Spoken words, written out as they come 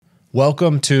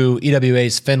Welcome to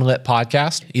EWA's FinLit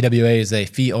podcast. EWA is a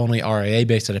fee-only RIA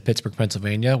based out of Pittsburgh,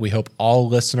 Pennsylvania. We hope all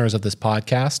listeners of this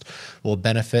podcast will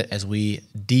benefit as we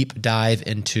deep dive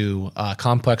into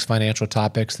complex financial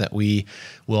topics that we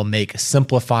will make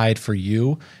simplified for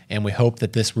you. And we hope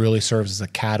that this really serves as a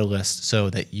catalyst so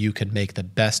that you can make the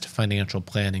best financial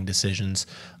planning decisions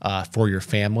for your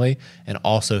family and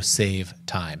also save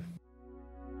time.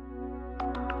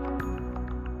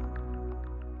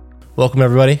 Welcome,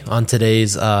 everybody. On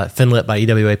today's FinLit by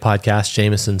EWA podcast,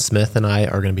 Jameson Smith and I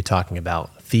are going to be talking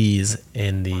about fees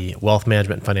in the wealth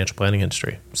management and financial planning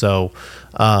industry. So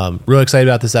really excited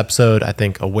about this episode. I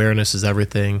think awareness is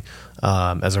everything.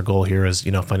 As our goal here is,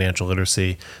 financial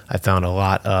literacy. I found a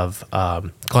lot of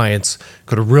clients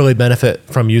could really benefit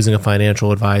from using a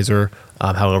financial advisor.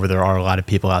 However, there are a lot of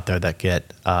people out there that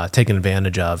get taken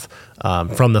advantage of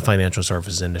from the financial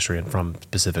services industry and from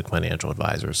specific financial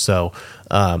advisors. So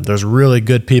there's really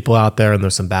good people out there and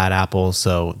there's some bad apples.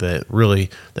 So the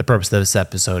purpose of this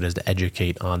episode is to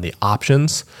educate on the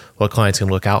options, what clients can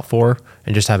look out for,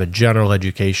 and just have a general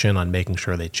education on making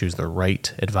sure they choose the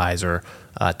right advisor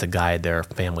to guide their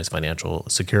family's financial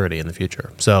security in the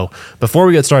future. So before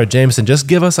we get started, Jameson, just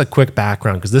give us a quick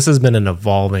background because this has been an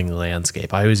evolving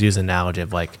landscape. I always use an analogy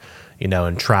of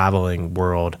in traveling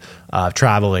world,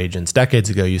 travel agents decades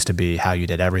ago used to be how you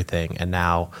did everything. And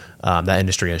now that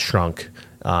industry has shrunk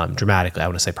dramatically. I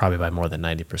want to say probably by more than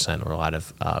 90%, or a lot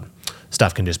of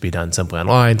stuff can just be done simply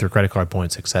online through credit card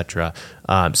points, et cetera.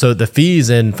 So the fees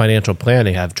in financial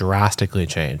planning have drastically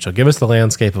changed. So give us the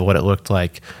landscape of what it looked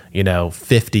like,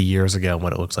 50 years ago and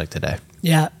what it looks like today.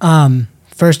 Yeah.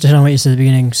 First, to hit on what you said at the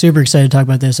beginning, super excited to talk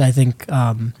about this. I think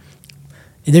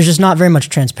there's just not very much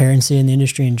transparency in the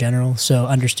industry in general. So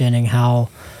understanding how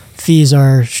fees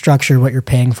are structured, what you're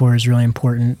paying for is really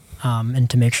important, and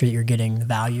to make sure that you're getting the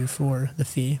value for the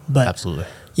fee. But absolutely.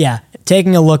 Yeah.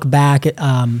 Taking a look back,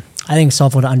 I think it's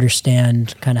helpful to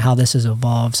understand kind of how this has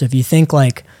evolved. So if you think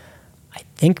I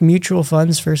think mutual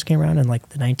funds first came around in the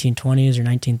 1920s or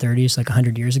 1930s,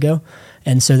 100 years ago.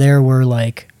 And so there were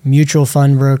mutual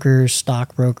fund brokers,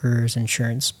 stock brokers,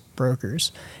 insurance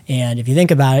brokers. And if you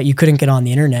think about it, you couldn't get on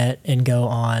the internet and go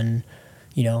on,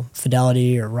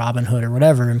 Fidelity or Robinhood or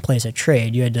whatever and place a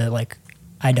trade. You had to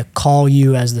I had to call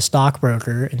you as the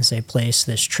stockbroker and say, place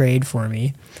this trade for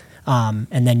me.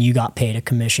 And then you got paid a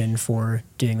commission for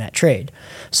doing that trade.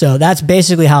 So that's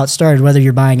basically how it started. Whether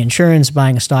you're buying insurance,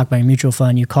 buying a stock, buying a mutual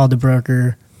fund, you called the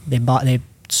broker, they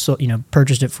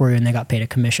purchased it for you, and they got paid a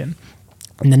commission.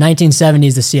 In the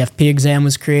 1970s, the CFP exam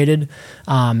was created,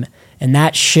 and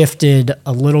that shifted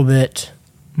a little bit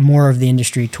more of the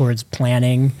industry towards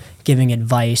planning, giving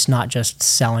advice, not just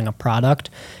selling a product.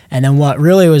 And then what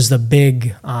really was the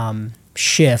big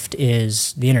shift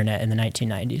is the internet in the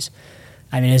 1990s.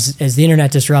 I mean, as the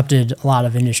internet disrupted a lot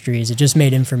of industries, it just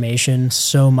made information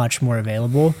so much more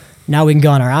available. Now we can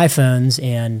go on our iPhones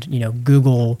and,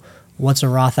 Google what's a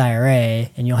Roth IRA,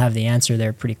 and you'll have the answer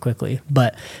there pretty quickly.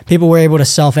 But people were able to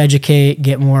self-educate,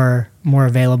 get more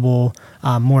available,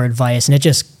 more advice, and it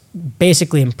just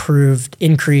basically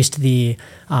increased the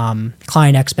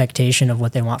client expectation of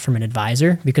what they want from an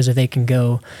advisor, because if they can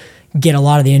go get a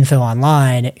lot of the info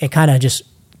online, it kind of just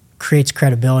creates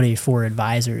credibility for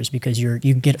advisors because you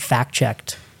get fact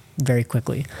checked very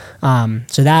quickly.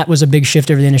 So that was a big shift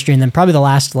over the industry. And then probably the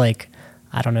last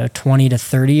 20 to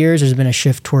 30 years, there's been a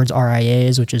shift towards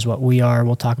RIAs, which is what we are.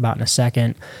 We'll talk about in a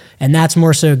second. And that's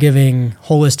more so giving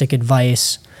holistic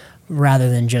advice rather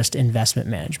than just investment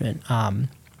management.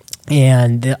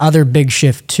 And the other big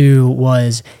shift too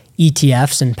was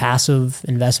ETFs and passive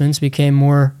investments became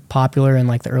more popular in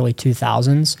the early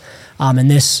 2000s. And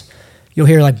this, you'll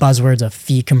hear buzzwords of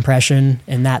fee compression,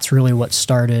 and that's really what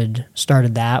started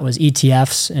that was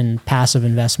ETFs and passive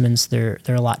investments. They're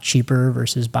a lot cheaper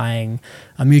versus buying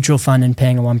a mutual fund and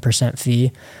paying a 1%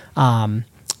 fee.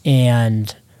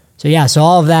 So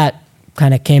all of that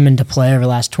kind of came into play over the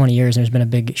last 20 years. There's been a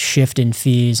big shift in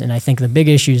fees, and I think the big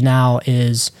issues now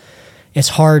is it's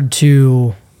hard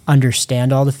to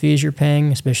understand all the fees you're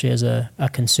paying, especially as a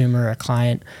consumer or a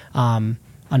client.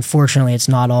 Unfortunately, it's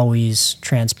not always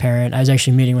transparent. I was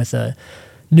actually meeting with a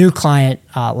new client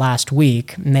last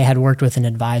week, and they had worked with an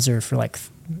advisor for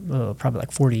probably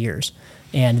 40 years.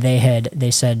 And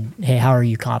they said, hey, how are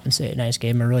you compensated? And I just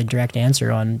gave them a really direct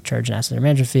answer on charge and asset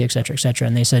management fee, et cetera, et cetera.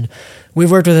 And they said,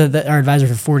 we've worked with our advisor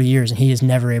for 40 years, and he is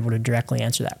never able to directly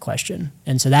answer that question.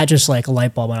 And so that just a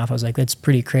light bulb went off. I was like, that's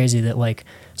pretty crazy that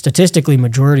statistically,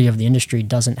 majority of the industry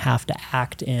doesn't have to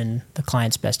act in the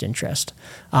client's best interest.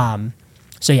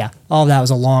 So yeah, all of that was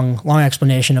a long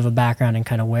explanation of a background and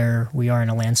kind of where we are in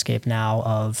a landscape now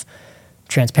of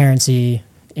transparency,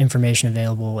 information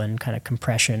available and kind of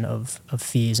compression of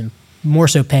fees, and more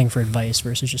so paying for advice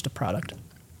versus just a product.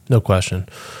 No question.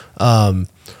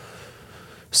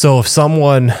 So if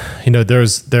someone,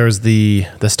 there's the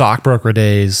stockbroker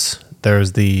days,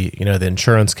 there's the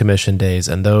insurance commission days,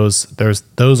 and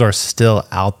those are still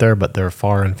out there, but they're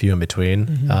far and few in between.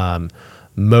 Mm-hmm.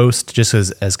 Most, just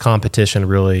as competition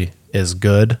really is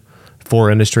good for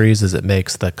industries, as it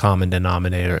makes the common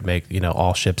denominator, it make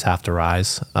all ships have to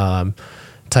rise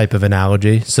type of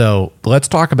analogy. So let's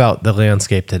talk about the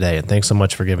landscape today, and thanks so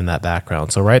much for giving that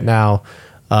background. So right now,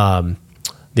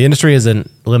 the industry isn't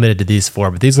limited to these four,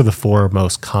 but these are the four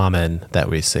most common that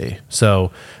we see.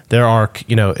 So there are,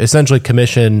 essentially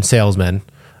commission salesmen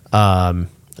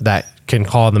that can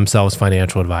call themselves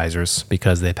financial advisors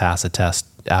because they pass a test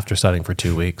after studying for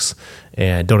 2 weeks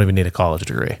and don't even need a college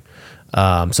degree.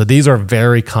 So these are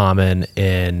very common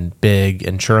in big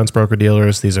insurance broker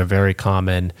dealers. These are very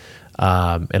common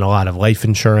in a lot of life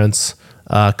insurance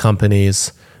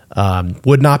companies.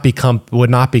 Would not be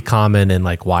common in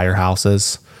like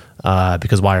wirehouses,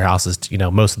 because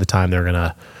wirehouses, most of the time they're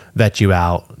gonna vet you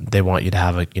out. They want you to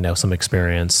have some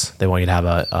experience. They want you to have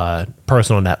a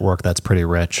personal network that's pretty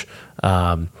rich,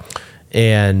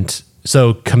 and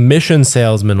so commission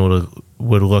salesmen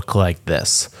would look like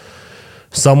this.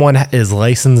 Someone is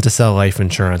licensed to sell life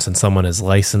insurance, and someone is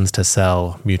licensed to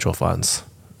sell mutual funds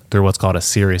through what's called a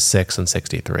Series 6 and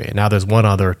 63. Now there's one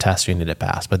other test you need to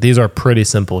pass, but these are pretty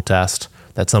simple tests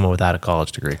that someone without a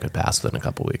college degree could pass within a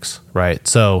couple of weeks, right?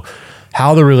 So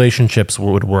how the relationships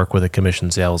would work with a commission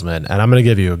salesman, and I'm going to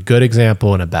give you a good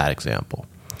example and a bad example.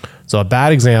 So a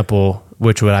bad example,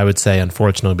 which I would say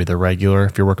unfortunately be the regular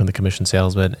if you're working with a commission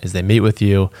salesman, is they meet with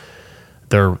you.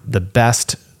 They're the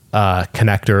best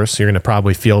connectors, so you're going to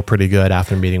probably feel pretty good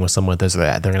after meeting with someone with this or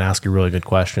that. They're going to ask you really good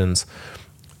questions.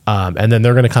 And then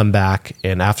they're going to come back,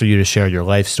 and after you just share your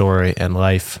life story and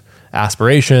life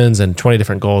aspirations and 20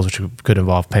 different goals, which could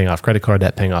involve paying off credit card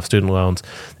debt, paying off student loans,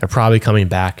 they're probably coming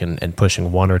back and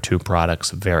pushing one or two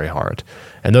products very hard.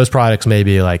 And those products may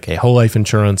be like a whole life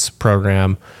insurance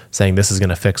program saying this is going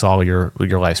to fix all your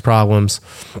life's problems.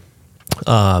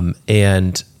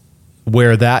 And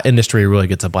where that industry really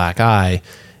gets a black eye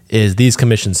is these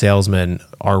commission salesmen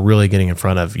are really getting in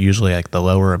front of usually like the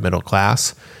lower and middle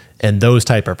class. And those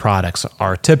type of products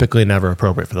are typically never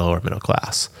appropriate for the lower middle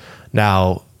class.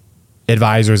 Now,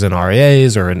 advisors in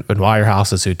RIAs or in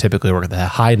wirehouses who typically work at the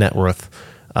high net worth,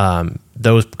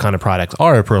 those kind of products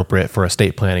are appropriate for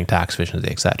estate planning, tax efficiency,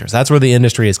 et cetera. So that's where the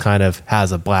industry is kind of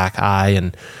has a black eye,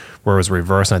 and where it was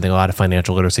reversed. And I think a lot of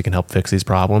financial literacy can help fix these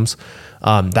problems.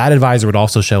 That advisor would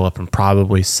also show up and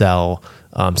probably sell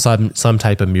some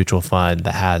type of mutual fund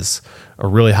that has a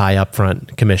really high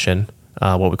upfront commission,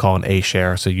 what we call an A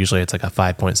share. So usually it's like a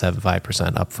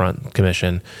 5.75% upfront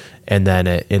commission, and then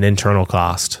an internal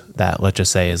cost that, let's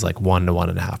just say, is like 1 to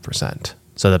 1.5%.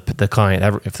 So the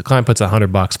client, if the client puts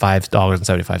 $100,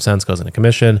 $5.75 goes into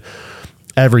commission.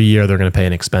 Every year they're going to pay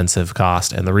an expensive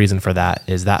cost, and the reason for that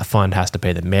is that fund has to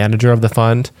pay the manager of the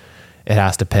fund. It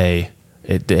has to pay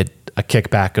a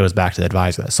kickback goes back to the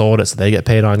advisor that sold it, so they get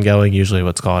paid ongoing, usually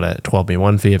what's called a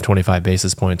 12B1 fee of 25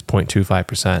 basis points,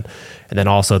 0.25%. And then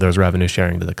also there's revenue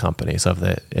sharing to the company. So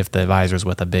if the advisor's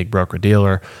with a big broker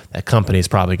dealer, that company's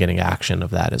probably getting action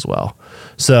of that as well.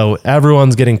 So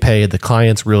everyone's getting paid, the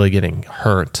client's really getting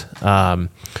hurt.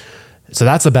 So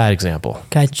that's a bad example.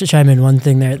 Can I chime in one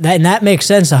thing there? That makes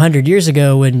sense 100 years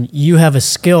ago when you have a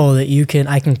skill that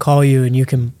I can call you and you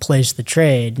can place the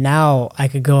trade. Now I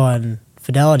could go on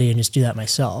Fidelity and just do that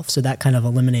myself. So that kind of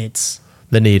eliminates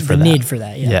the need for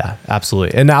that. Yeah,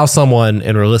 absolutely. And now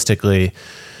realistically,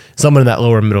 someone in that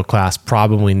lower middle class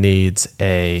probably needs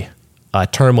a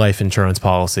term life insurance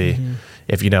policy. Mm-hmm.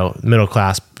 If, middle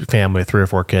class family with 3 or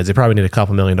 4 kids, they probably need a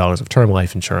couple $1 million of term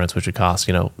life insurance, which would cost,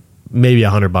 maybe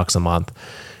 $100 a month.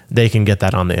 They can get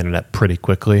that on the internet pretty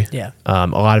quickly. Yeah. A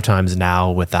lot of times now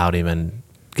without even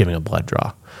giving a blood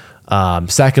draw.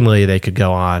 Secondly, they could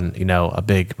go on, a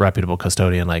big reputable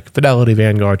custodian like Fidelity,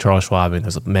 Vanguard, Charles Schwab, and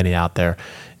there's many out there,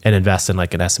 and invest in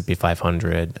like an S&P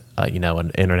 500,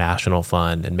 an international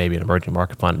fund, and maybe an emerging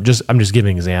market fund. I'm just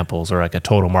giving examples, or like a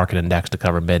total market index to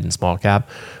cover mid and small cap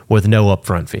with no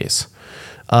upfront fees.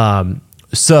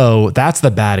 So that's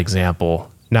the bad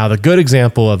example. Now, the good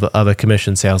example of a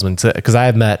commission salesman, because I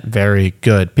have met very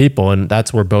good people, and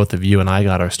that's where both of you and I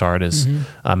got our start, is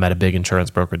at a big insurance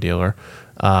broker dealer.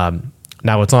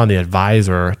 Now, it's on the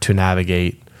advisor to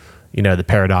navigate, the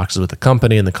paradoxes with the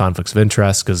company and the conflicts of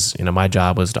interest, because, my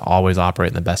job was to always operate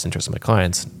in the best interest of my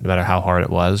clients, no matter how hard it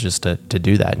was, just to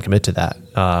do that and commit to that.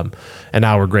 And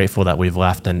now we're grateful that we've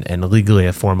left and legally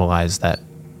have formalized that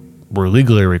we're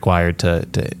legally required to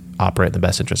operate in the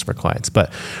best interest of our clients.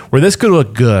 But where this could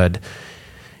look good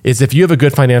is if you have a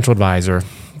good financial advisor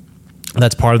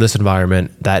that's part of this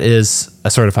environment, that is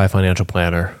a certified financial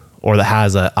planner, or that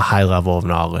has a high level of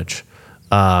knowledge.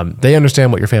 They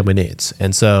understand what your family needs.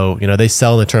 And so, they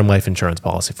sell the term life insurance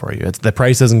policy for you. The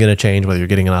price isn't going to change whether you're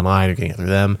getting it online or getting it through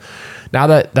them. Now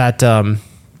that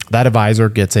advisor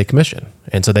gets a commission,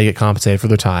 and so they get compensated for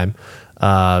their time.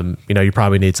 You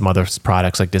probably need some other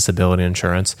products like disability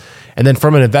insurance. And then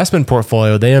from an investment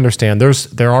portfolio, they understand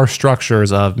there are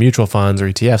structures of mutual funds or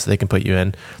ETFs that they can put you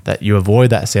in that you avoid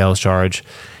that sales charge.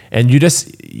 And you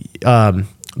just, the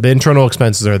internal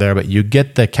expenses are there, but you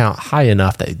get the account high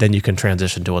enough that then you can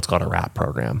transition to what's called a wrap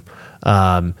program.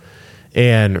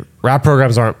 And wrap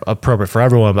programs aren't appropriate for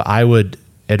everyone, but I would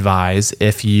advise,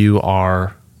 if you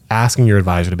are asking your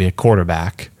advisor to be a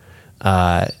quarterback,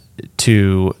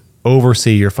 to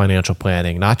oversee your financial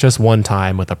planning, not just one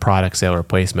time with a product sale or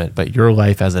placement, but your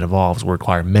life as it evolves will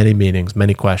require many meetings,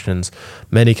 many questions,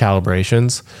 many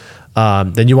calibrations.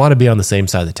 Then you want to be on the same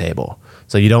side of the table.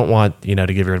 So you don't want, to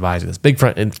give your advisor this big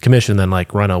front commission, then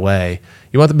run away.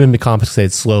 You want them to be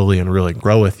compensated slowly and really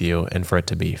grow with you, and for it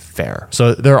to be fair.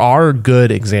 So there are good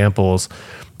examples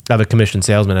of a commission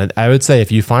salesman. And I would say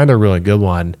if you find a really good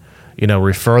one,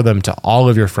 refer them to all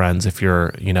of your friends. If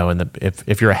you're,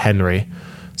 if you're a Henry,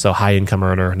 so high income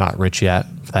earner, not rich yet,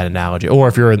 for that analogy. Or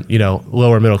if you're,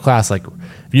 lower middle class, if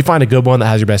you find a good one that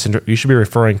has your best interest, you should be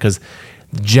referring, because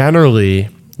generally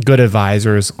good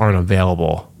advisors aren't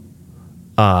available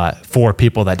for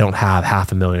people that don't have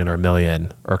 $500,000 or $1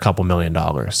 million or a couple $1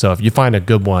 million. So if you find a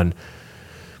good one,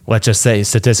 let's just say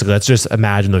statistically, let's just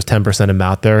imagine there's 10% of them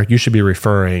out there, you should be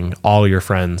referring all your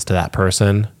friends to that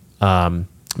person,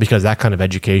 because that kind of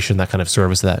education, that kind of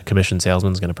service that commission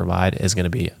salesman is going to provide is going to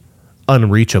be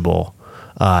unreachable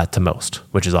to most,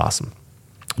 which is awesome.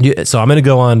 So I'm going to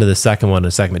go on to the second one in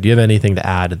a second. Do you have anything to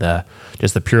add to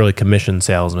the purely commission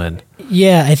salesman?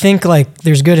 Yeah, I think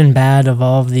there's good and bad of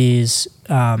all of these.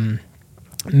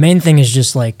 Main thing is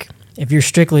just if you're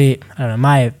strictly, I don't know,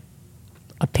 my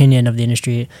opinion of the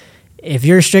industry, if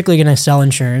you're strictly going to sell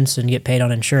insurance and get paid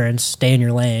on insurance, stay in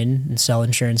your lane and sell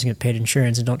insurance and get paid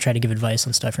insurance, and don't try to give advice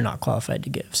on stuff you're not qualified to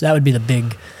give. So that would be the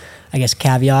big,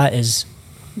 caveat is,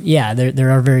 yeah, there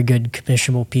are very good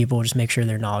commissionable people. Just make sure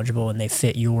they're knowledgeable and they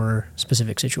fit your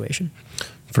specific situation.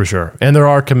 For sure. And there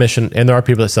are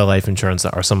people that sell life insurance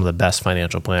that are some of the best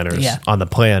financial planners on the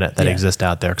planet that exist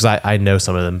out there. Because I know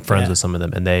some of them, friends with some of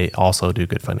them, and they also do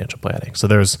good financial planning. So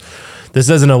this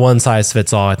isn't a one size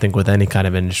fits all. I think with any kind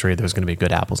of industry, there's going to be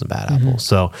good apples and bad apples.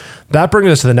 So that brings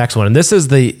us to the next one. And this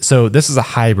is a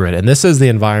hybrid, and this is the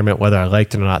environment, whether I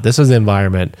liked it or not. This is the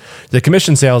environment. The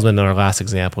commission salesman in our last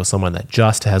example is someone that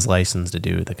just has license to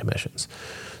do the commissions.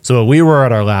 So what we were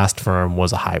at our last firm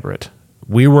was a hybrid.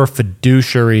 We were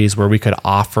fiduciaries where we could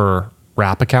offer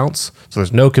wrap accounts. So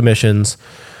there's no commissions,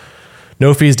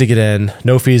 no fees to get in,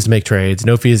 no fees to make trades,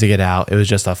 no fees to get out. It was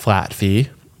just a flat fee.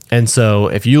 And so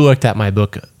if you looked at my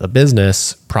book of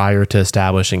business prior to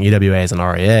establishing EWA as an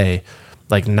RIA,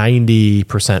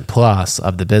 90% plus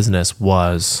of the business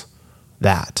was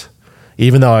that.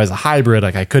 Even though I was a hybrid,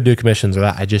 I could do commissions or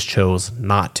that, I just chose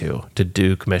not to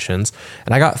do commissions.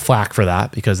 And I got flack for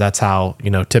that, because that's how,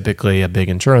 typically a big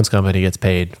insurance company gets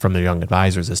paid from their young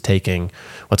advisors, is taking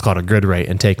what's called a grid rate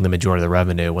and taking the majority of the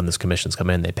revenue. When those commissions come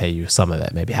in, they pay you some of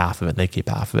it, maybe half of it, and they keep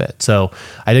half of it. So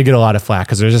I did get a lot of flack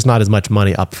because there's just not as much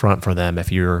money up front for them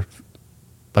if you're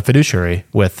a fiduciary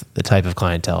with the type of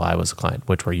clientele I was a client,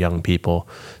 which were young people,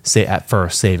 at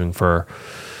first saving for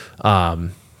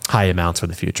high amounts for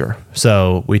the future.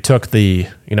 So we took we're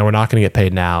not going to get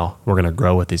paid now, we're going to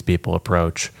grow with these people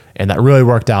approach. And that really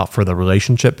worked out for the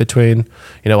relationship between,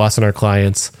 us and our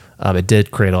clients. It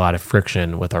did create a lot of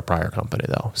friction with our prior company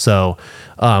though. So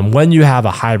when you have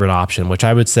a hybrid option, which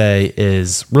I would say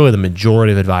is really the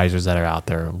majority of advisors that are out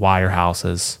there,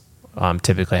 wirehouses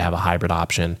typically have a hybrid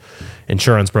option.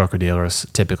 Insurance broker dealers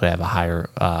typically have a higher,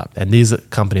 and these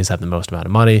companies have the most amount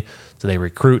of money. So they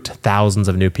recruit thousands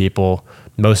of new people.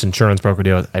 Most insurance broker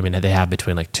dealers, they have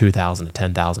between 2,000 to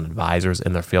 10,000 advisors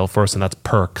in their field force, and that's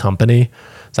per company.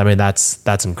 So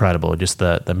that's incredible. Just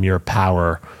the mere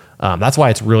power. That's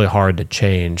why it's really hard to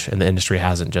change, and the industry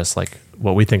hasn't just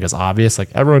what we think is obvious.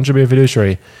 Everyone should be a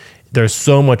fiduciary. There's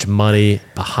so much money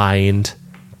behind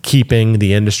keeping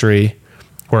the industry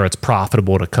where it's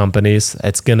profitable to companies.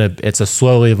 It's a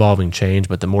slowly evolving change,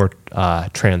 but the more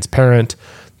transparent,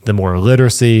 the more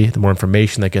literacy, the more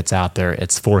information that gets out there,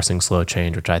 it's forcing slow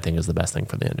change, which I think is the best thing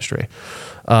for the industry.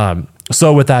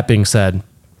 So with that being said,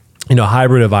 a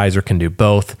hybrid advisor can do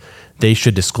both. They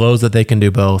should disclose that they can do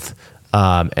both.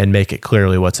 and make it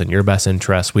clearly what's in your best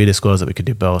interest. We disclose that we could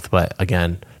do both, but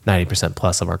again, 90%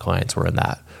 plus of our clients were in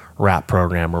that wrap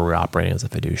program where we're operating as a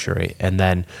fiduciary. And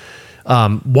then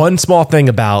one small thing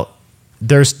about,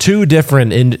 there's two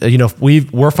different,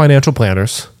 we're financial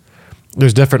planners.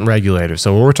 There's different regulators.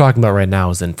 So what we're talking about right now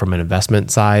is from an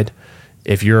investment side.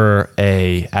 If you're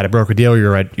at a broker dealer,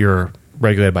 you're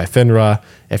regulated by FINRA.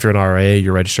 If you're an RIA,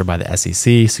 you're registered by the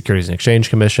SEC, Securities and Exchange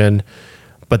Commission.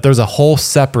 But there's a whole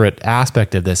separate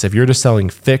aspect of this. If you're just selling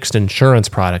fixed insurance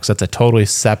products, that's a totally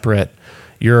separate.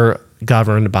 You're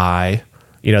governed by,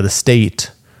 the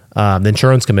state, the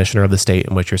insurance commissioner of the state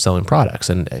in which you're selling products.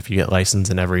 And if you get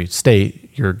licensed in every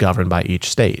state, you're governed by each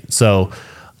state. So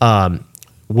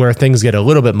where things get a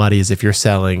little bit muddy is if you're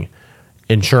selling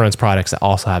insurance products that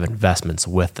also have investments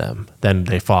with them, then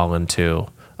they fall into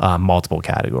multiple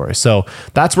categories. So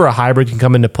that's where a hybrid can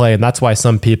come into play. And that's why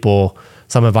some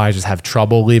advisors have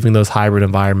trouble leaving those hybrid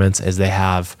environments, as they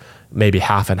have maybe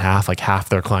half and half, like half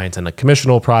their clients in the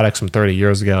commissionable products from 30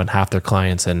 years ago and half their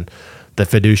clients in the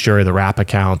fiduciary, the wrap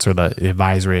accounts, or the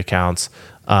advisory accounts.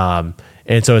 And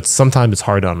so sometimes it's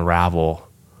hard to unravel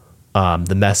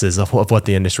the messes of what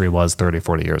the industry was 30,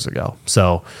 40 years ago.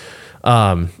 So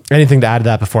anything to add to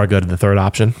that before I go to the third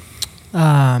option?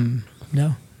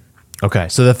 No. Okay.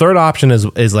 So the third option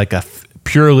is like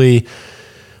purely,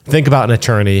 think about an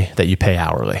attorney that you pay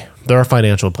hourly. There are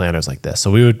financial planners like this.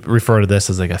 So we would refer to this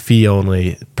as like a fee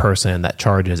only person that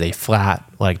charges a flat,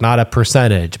 like not a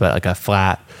percentage, but like a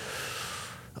flat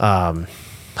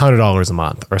 $100 a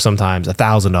month, or sometimes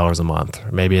 $1,000 a month,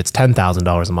 or maybe it's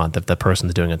 $10,000 a month if the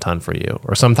person's doing a ton for you,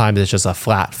 or sometimes it's just a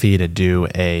flat fee to do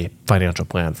a financial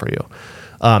plan for you.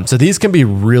 So these can be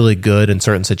really good in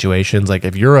certain situations. Like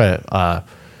if you're a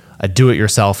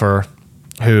do-it-yourselfer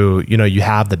who, you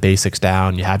have the basics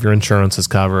down, you have your insurances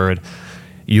covered,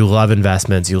 you love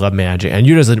investments, you love managing, and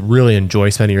you just really enjoy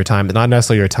spending your time, but not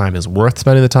necessarily your time is worth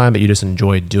spending the time, but you just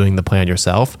enjoy doing the plan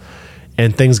yourself.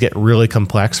 And things get really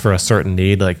complex for a certain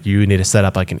need, like you need to set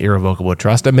up like an irrevocable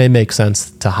trust. It may make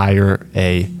sense to hire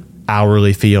a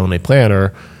hourly fee only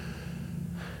planner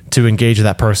to engage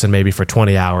that person maybe for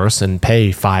 20 hours and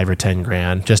pay $5 or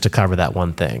 $10,000 just to cover that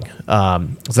one thing.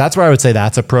 So that's where I would say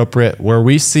that's appropriate. Where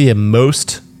we see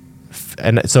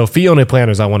and so fee only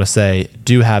planners, I want to say,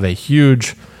 do have a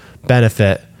huge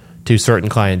benefit to certain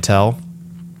clientele.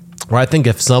 Where I think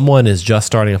if someone is just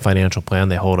starting a financial plan,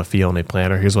 they hold a fee only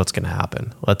planner, here's what's going to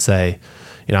happen. Let's say,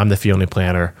 I'm the fee only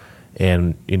planner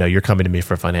and, you're coming to me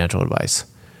for financial advice.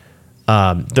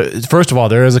 First of all,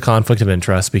 there is a conflict of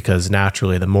interest because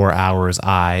naturally the more hours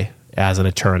I, as an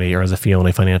attorney or as a fee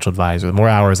only financial advisor, the more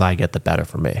hours I get, the better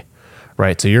for me,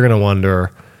 right? So you're going to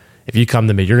wonder, if you come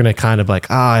to me, you're going to kind of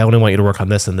like, I only want you to work on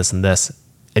this and this and this.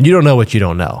 And you don't know what you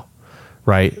don't know,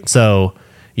 right? So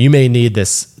you may need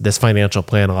this financial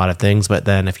plan, a lot of things, but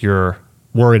then if you're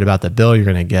worried about the bill you're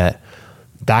going to get,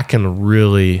 that can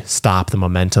really stop the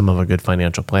momentum of a good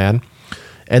financial plan.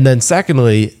 And then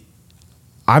secondly,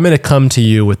 I'm going to come to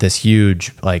you with this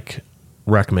huge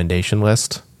recommendation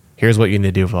list. Here's what you need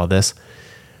to do with all this.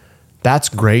 That's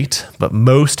great, but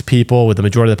most people, with the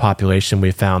majority of the population,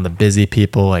 we found the busy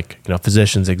people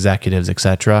physicians, executives,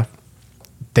 etc.,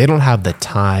 they don't have the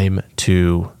time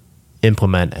to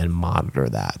implement and monitor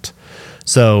that.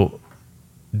 So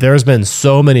there's been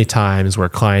so many times where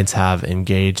clients have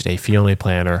engaged a fee only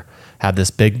planner, have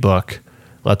this big book,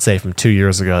 let's say from 2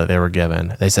 years ago that they were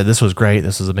given. They said, this was great,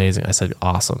 this was amazing. I said,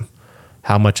 awesome.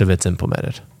 How much of it's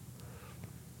implemented?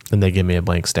 And they give me a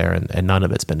blank stare, and none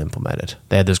of it's been implemented.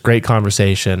 They had this great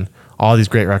conversation, all these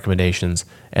great recommendations,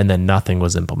 and then nothing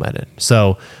was implemented.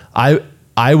 So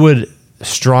I would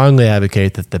strongly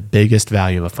advocate that the biggest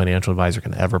value a financial advisor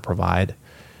can ever provide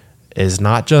is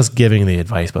not just giving the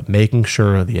advice, but making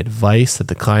sure the advice that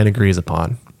the client agrees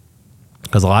upon.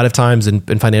 Because a lot of times in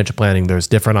financial planning, there's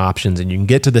different options and you can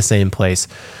get to the same place.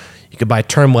 You could buy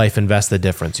term life, invest the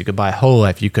difference. You could buy whole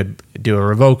life. You could do a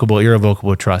revocable,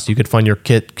 irrevocable trust. You could fund your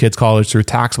kids' college through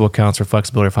taxable accounts or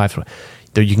flexibility or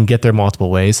 520. You can get there multiple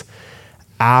ways.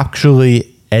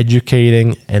 Actually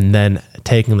educating and then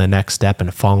taking the next step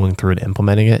and following through and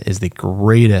implementing it is the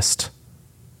greatest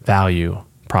value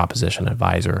proposition an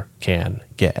advisor can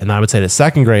get. And I would say the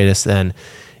second greatest then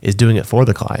is doing it for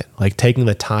the client, like taking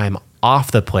the time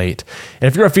off the plate. And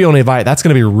if you're a fee only advisor, that's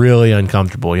going to be really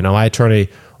uncomfortable. My attorney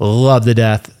love to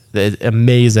death,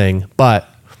 amazing, but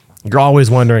you're always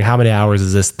wondering how many hours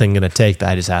is this thing going to take that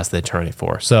I just asked the attorney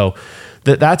for. So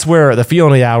that's where the fee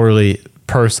only hourly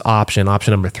purse option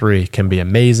number 3, can be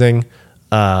amazing.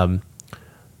 I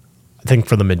think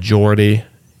for the majority,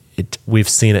 we've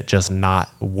seen it just not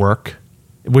work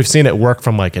we've seen it work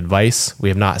from like advice. We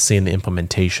have not seen the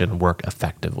implementation work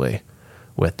effectively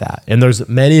with that. And there's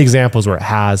many examples where it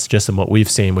has, just in what we've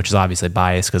seen, which is obviously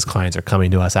biased because clients are coming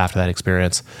to us after that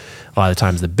experience. A lot of the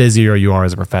times, the busier you are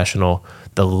as a professional,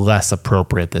 the less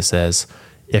appropriate this is.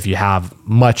 If you have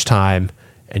much time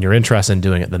and you're interested in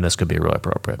doing it, then this could be really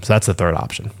appropriate. So that's the third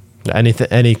option.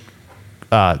 Any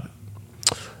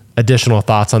additional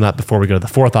thoughts on that before we go to the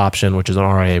fourth option, which is an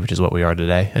RIA, which is what we are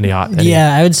today?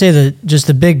 Yeah, I would say that just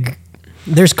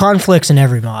there's conflicts in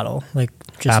every model. Like,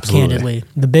 just Absolutely. Candidly,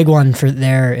 the big one for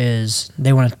there is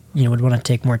they want to, would want to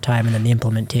take more time and then the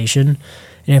implementation.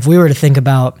 And if we were to think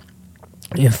about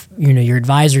if your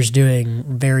advisor's doing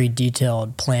very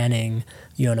detailed planning,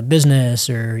 you own a business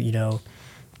or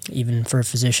even for a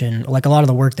physician, like a lot of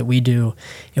the work that we do,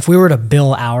 if we were to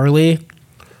bill hourly,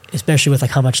 especially with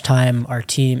like how much time our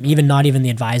team, not even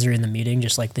the advisor in the meeting,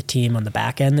 just like the team on the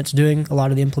back end that's doing a lot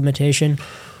of the implementation,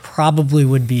 probably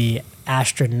would be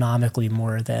astronomically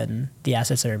more than the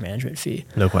assets under management fee.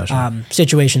 No question.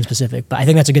 Situation specific, but I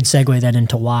think that's a good segue then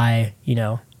into why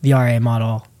the RIA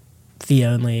model, fee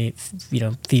only,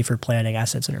 fee for planning,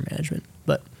 assets under management.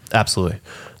 But absolutely.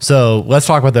 So let's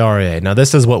talk about the RIA. Now,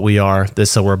 this is what we are.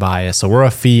 So we're biased. So we're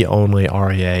a fee only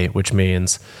RIA, which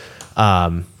means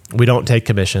we don't take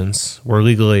commissions. We're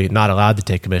legally not allowed to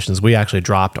take commissions. We actually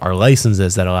dropped our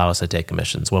licenses that allow us to take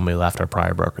commissions when we left our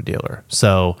prior broker dealer.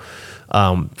 So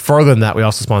further than that, we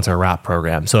also sponsor a wrap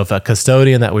program. So if a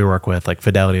custodian that we work with, like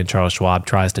Fidelity and Charles Schwab,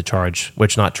 tries to charge,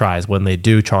 when they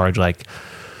do charge like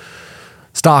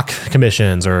stock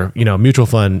commissions or mutual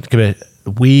fund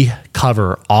we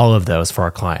cover all of those for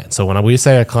our clients. So when we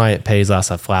say a client pays us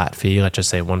a flat fee, let's just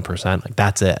say 1%, like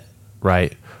that's it,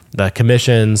 right? The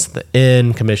commissions, the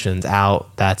in, commissions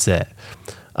out, that's it.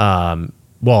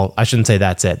 Well, I shouldn't say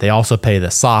that's it. They also pay the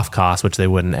soft cost, which they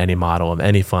would in any model of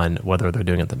any fund, whether they're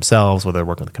doing it themselves, whether they're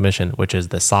working with the commission, which is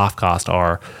the soft cost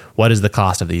are what is the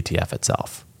cost of the ETF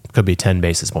itself. Could be 10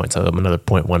 basis points, so another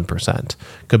 0.1%.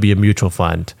 Could be a mutual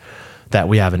fund that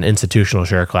we have an institutional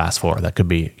share class for. That could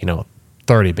be,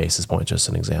 30 basis points, just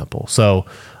an example. So,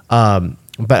 but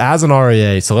as an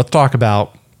RIA, so let's talk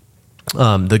about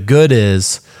the good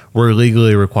is we're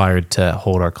legally required to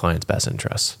hold our clients' best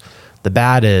interests. The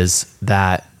bad is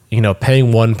that,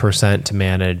 paying 1% to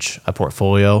manage a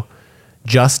portfolio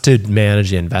just to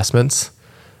manage the investments,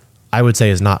 I would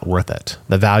say is not worth it.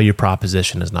 The value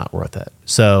proposition is not worth it.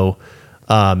 So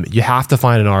you have to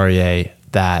find an RIA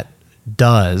that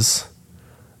does,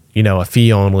 a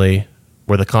fee only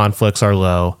where the conflicts are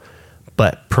low,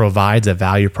 but provides a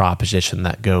value proposition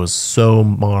that goes so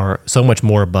much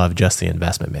more above just the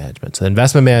investment management. So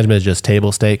investment management is just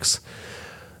table stakes,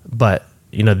 but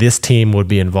this team would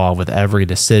be involved with every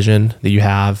decision that you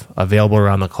have, available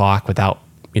around the clock without,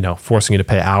 forcing you to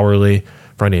pay hourly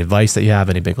for any advice that you have,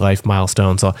 any big life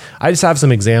milestones. So I just have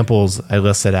some examples I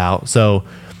listed out. So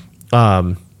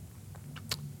the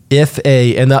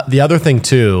other thing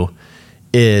too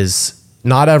is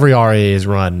not every RIA is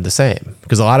run the same,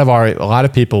 because a lot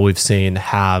of people we've seen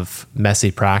have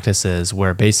messy practices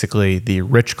where basically the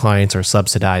rich clients are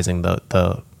subsidizing the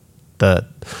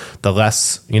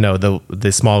less,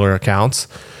 the smaller accounts,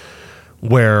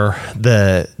 where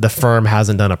the firm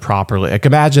hasn't done a properly. Like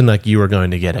imagine like you were going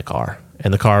to get a car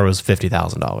and the car was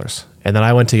 $50,000, and then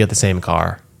I went to get the same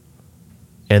car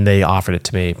and they offered it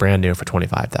to me brand new for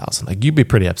 $25,000. Like you'd be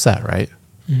pretty upset, right?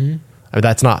 Mm-hmm. I mean,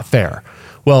 that's not fair.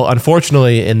 Well,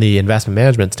 unfortunately, in the investment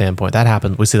management standpoint, that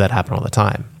happens. We see that happen all the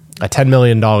time. A $10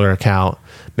 million account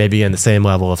may be in the same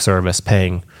level of service,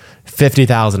 paying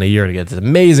 $50,000 a year to get this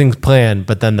amazing plan,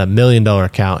 but then the $1 million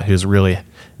account who's really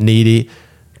needy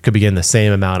could be getting the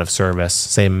same amount of service,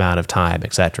 same amount of time,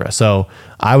 etc. So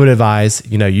I would advise,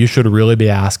 you should really be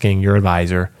asking your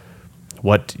advisor,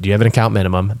 do you have an account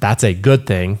minimum? That's a good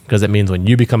thing, because it means when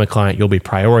you become a client, you'll be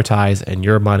prioritized and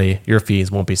your money, your fees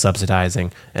won't be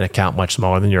subsidizing an account much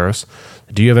smaller than yours.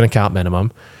 Do you have an account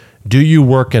minimum? Do you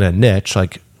work in a niche?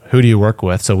 Like, who do you work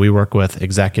with? So we work with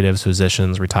executives,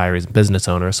 physicians, retirees, business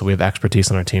owners. So we have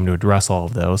expertise on our team to address all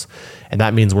of those. And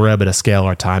that means we're able to scale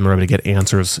our time. We're able to get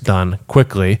answers done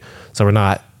quickly. So we're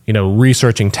not,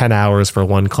 researching 10 hours for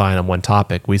one client on one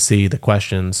topic. We see the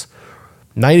questions,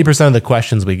 90% of the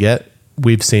questions we get,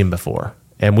 we've seen before,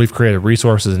 and we've created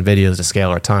resources and videos to scale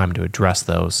our time to address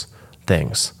those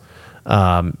things.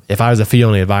 If I was a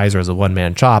fee-only advisor as a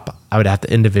one-man shop, I would have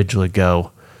to individually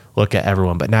go look at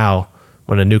everyone. But now,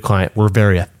 when a new client, we're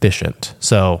very efficient.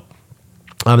 So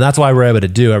that's why we're able to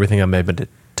do everything I'm able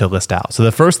to list out. So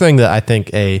the first thing that I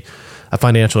think a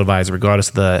financial advisor, regardless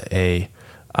of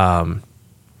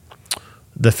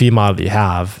the fee model that you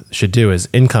have should do is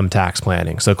income tax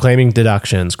planning. So claiming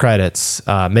deductions, credits,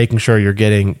 making sure you're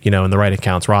getting, in the right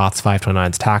accounts, Roths,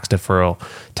 529s, tax deferral,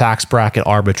 tax bracket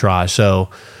arbitrage. So,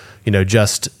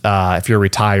 just if you're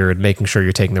retired, making sure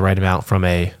you're taking the right amount from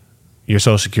your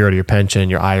Social Security, your pension,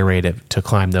 your IRA to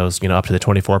climb those, up to the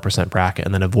 24% bracket,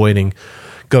 and then avoiding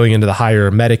going into the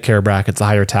higher Medicare brackets, the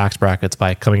higher tax brackets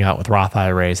by coming out with Roth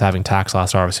IRAs, having tax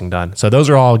loss harvesting done. So those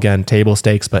are all, again, table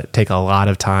stakes, but take a lot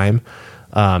of time.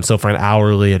 So for an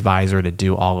hourly advisor to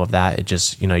do all of that, it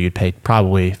just, you'd pay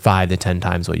probably 5 to 10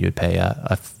 times what you'd pay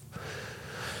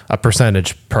a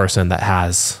percentage person that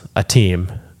has a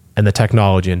team and the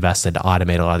technology invested to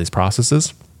automate a lot of these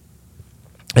processes.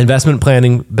 Investment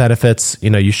planning benefits,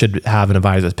 you should have an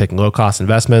advisor that's picking low cost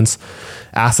investments,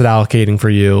 asset allocating for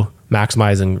you,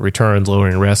 maximizing returns,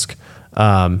 lowering risk,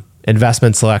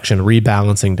 investment selection,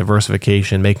 rebalancing,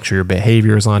 diversification, making sure your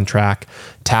behavior is on track,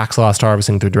 tax loss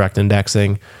harvesting through direct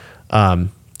indexing.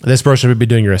 This person would be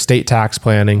doing your estate tax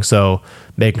planning. So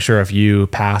making sure if you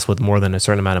pass with more than a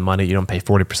certain amount of money, you don't pay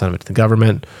 40% of it to the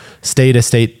government. State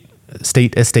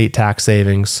estate tax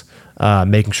savings,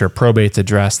 making sure probate's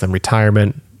addressed, then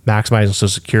retirement, maximizing Social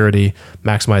Security,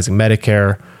 maximizing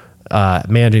Medicare,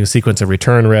 managing a sequence of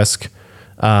return risk.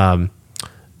 And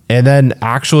then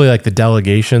actually like the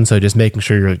delegation. So just making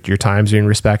sure your time's being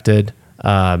respected.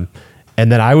 And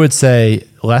then I would say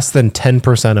less than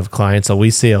 10% of clients. So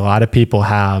we see a lot of people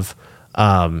have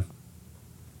done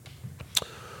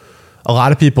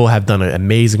an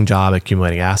amazing job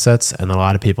accumulating assets, and a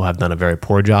lot of people have done a very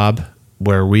poor job.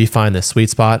 Where we find the sweet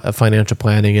spot of financial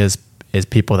planning is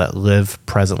people that live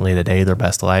presently today their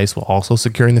best lives while also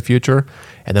securing the future,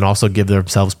 and then also give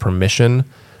themselves permission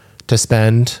to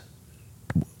spend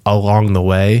along the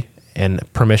way and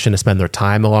permission to spend their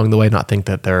time along the way, not think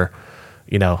that they're,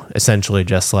 essentially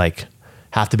just like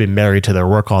have to be married to their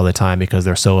work all the time because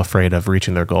they're so afraid of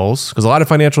reaching their goals. Because a lot of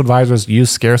financial advisors use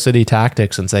scarcity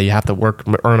tactics and say you have to work,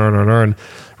 earn.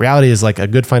 Reality is like a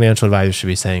good financial advisor should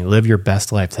be saying, live your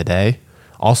best life today,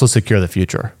 also secure the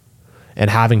future, and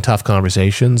having tough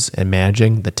conversations and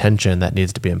managing the tension that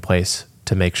needs to be in place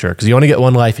to make sure, because you only get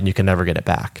one life and you can never get it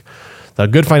back. So a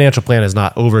good financial plan is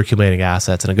not over accumulating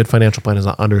assets, and a good financial plan is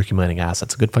not under accumulating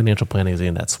assets. A good financial planning is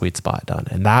getting that sweet spot done.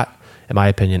 And that, in my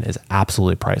opinion, is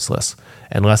absolutely priceless.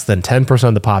 And less than 10%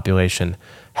 of the population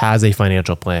has a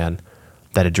financial plan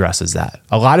that addresses that.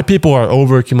 A lot of people are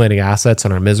over accumulating assets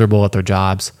and are miserable at their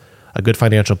jobs. A good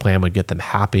financial plan would get them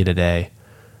happy today,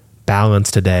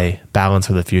 balance today, balance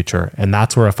for the future. And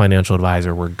that's where a financial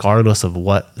advisor, regardless of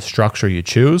what structure you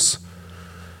choose,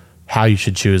 how you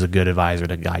should choose a good advisor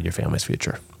to guide your family's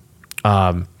future.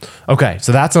 Okay,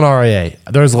 so that's an RIA.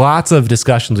 There's lots of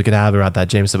discussions we could have about that,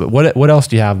 Jameson, but what else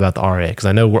do you have about the RIA? Because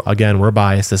I know, we're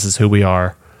biased. This is who we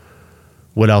are.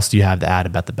 What else do you have to add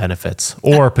about the benefits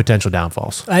or potential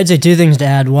downfalls? I'd say 2 things to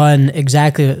add. One,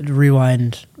 exactly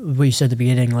rewind what you said at the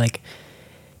beginning. Like,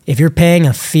 if you're paying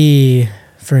a fee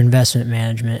for investment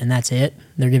management and that's it,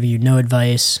 they're giving you no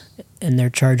advice, and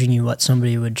they're charging you what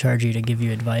somebody would charge you to give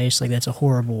you advice, like that's a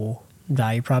horrible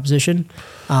value proposition.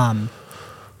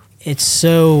 It's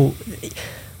so,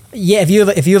 yeah, if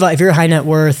you're high net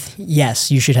worth, yes,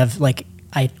 you should have, like,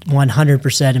 I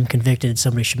 100% am convicted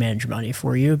somebody should manage your money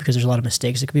for you, because there's a lot of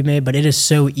mistakes that could be made, but it is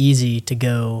so easy to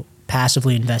go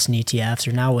passively invest in ETFs,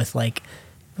 or now with like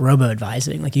robo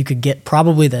advising, like you could get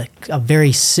probably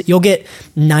you'll get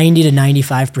 90 to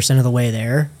 95% of the way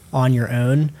there on your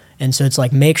own. And so it's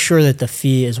like, make sure that the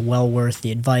fee is well worth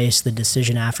the advice, the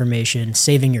decision affirmation,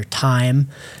 saving your time.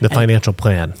 The financial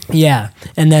plan. Yeah.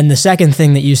 And then the second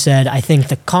thing that you said, I think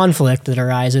the conflict that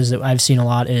arises that I've seen a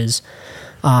lot is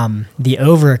the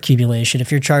over accumulation. If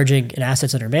you're charging an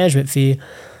assets under management fee,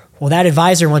 well, that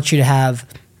advisor wants you to have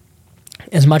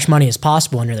as much money as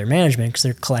possible under their management because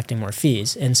they're collecting more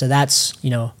fees. And so that's,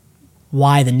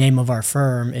 why the name of our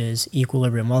firm is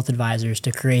Equilibrium Wealth Advisors,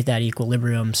 to create that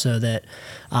equilibrium so that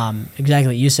exactly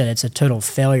what you said, it's a total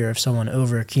failure if someone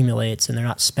over accumulates and they're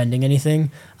not spending anything.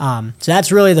 So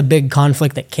that's really the big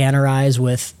conflict that can arise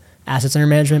with assets under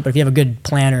management. But if you have a good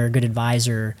planner, a good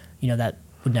advisor, that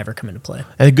would never come into play.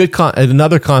 And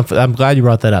another conflict, I'm glad you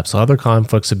brought that up. So other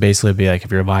conflicts would basically be like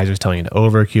if your advisor is telling you to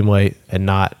over accumulate and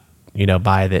not,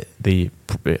 buy the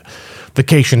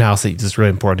vacation house that's really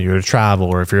important to you to travel,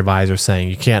 or if your advisor is saying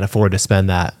you can't afford to spend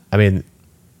that, in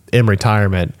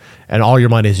retirement, and all your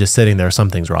money is just sitting there,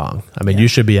 something's wrong. You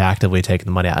should be actively taking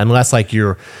the money out, unless like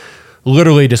you're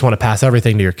literally just want to pass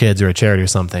everything to your kids or a charity or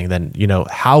something. Then,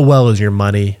 how well is your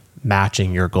money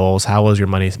matching your goals? How well is your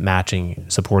money matching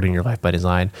supporting your life by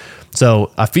design?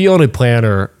 So a fee only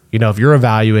planner, if you're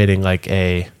evaluating like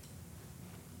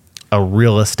a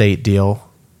real estate deal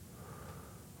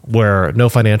where no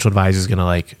financial advisor is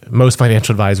going to most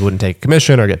financial advisors wouldn't take a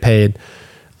commission or get paid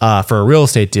for a real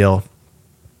estate deal,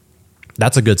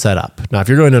 that's a good setup. Now, if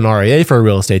you're going to an RIA for a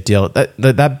real estate deal,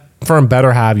 that firm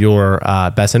better have your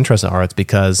best interest at heart,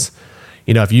 because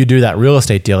if you do that real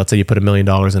estate deal, let's say you put $1 million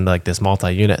into this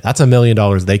multi-unit, that's $1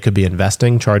 million they could be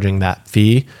investing, charging that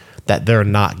fee that they're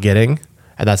not getting,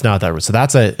 and that's not that. So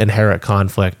that's an inherent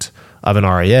conflict of an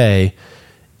RIA,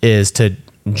 is to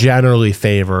generally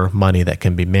favor money that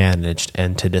can be managed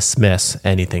and to dismiss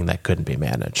anything that couldn't be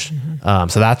managed. Mm-hmm.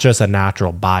 So that's just a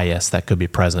natural bias that could be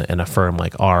present in a firm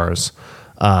like ours,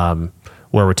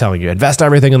 where we're telling you, invest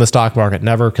everything in the stock market,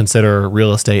 never consider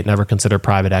real estate, never consider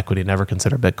private equity, never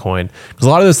consider Bitcoin. Because a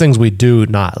lot of those things we do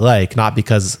not like, not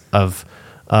because of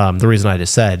the reason I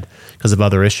just said, because of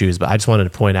other issues, but I just wanted to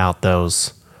point out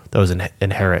those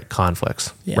inherent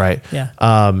conflicts, right?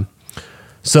 Yeah.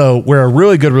 So where a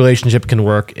really good relationship can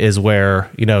work is where,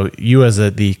 you as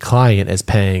the client is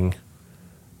paying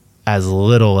as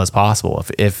little as possible.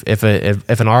 If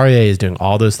an RIA is doing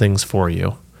all those things for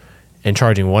you and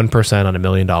charging 1% on $1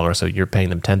 million, so you're paying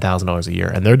them $10,000 a year,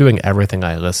 and they're doing everything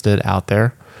I listed out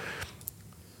there,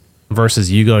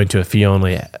 versus you going to a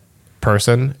fee-only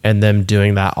person and them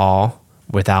doing that all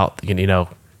without, because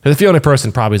the fee-only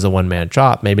person probably is a one-man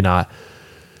shop, maybe not.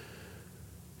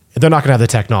 They're not going to have the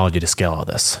technology to scale all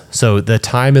this. So the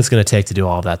time it's going to take to do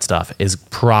all of that stuff is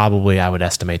probably, I would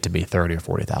estimate, to be $30,000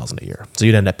 or $40,000 a year. So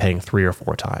you'd end up paying 3 or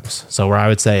 4 times. So where I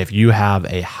would say, if you have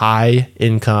a high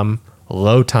income,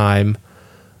 low time,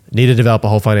 need to develop a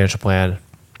whole financial plan,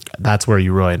 that's where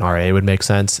you really, an RIA would make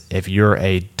sense. If you're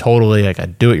a totally a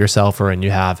do-it-yourselfer and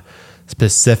you have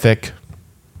specific,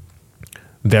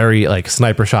 very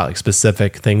sniper shot,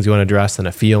 specific things you want to address, then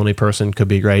a fee-only person could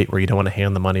be great, where you don't want to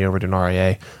hand the money over to an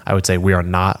RIA. I would say we are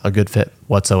not a good fit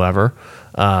whatsoever.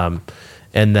 And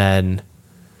then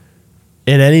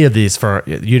in any of these,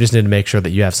 you just need to make sure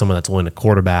that you have someone that's willing to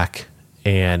quarterback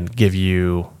and give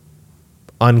you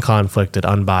unconflicted,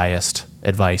 unbiased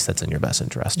advice that's in your best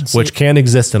interest, which can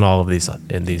exist in all of these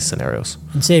scenarios.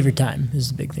 And save your time is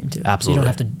the big thing too. Absolutely. You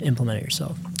don't have to implement it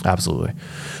yourself. Absolutely.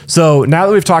 So now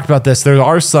that we've talked about this, there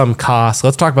are some costs.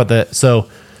 Let's talk about that. So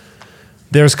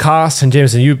there's costs, and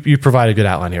Jameson, you provide a good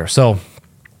outline here. So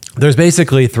there's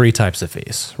basically 3 types of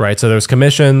fees, right? So there's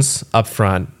commissions up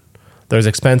front, there's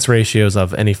expense ratios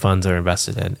of any funds that are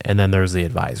invested in, and then there's the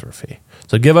advisor fee.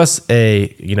 So give us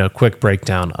a quick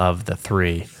breakdown of the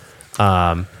 3.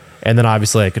 And then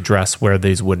obviously address where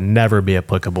these would never be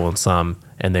applicable in some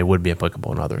and they would be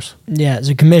applicable in others. Yeah,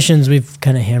 so commissions, we've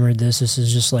kind of hammered this. This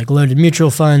is just loaded mutual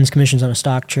funds, commissions on a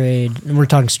stock trade. And we're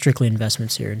talking strictly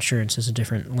investments here. Insurance is a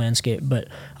different landscape. But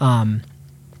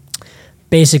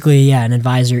basically, an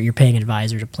advisor, you're paying an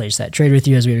advisor to place that trade with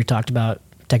you. As we already talked about,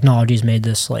 technology's made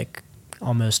this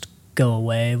almost go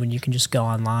away when you can just go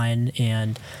online,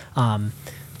 and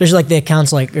especially the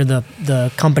accounts or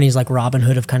the companies like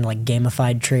Robinhood have kind of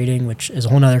gamified trading, which is a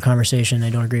whole nother conversation I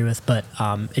don't agree with, but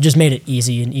it just made it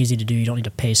easy to do. You don't need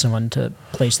to pay someone to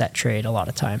place that trade a lot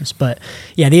of times. But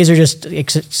yeah, these are just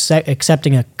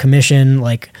accepting a commission.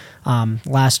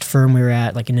 Last firm we were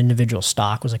at, an individual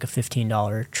stock was a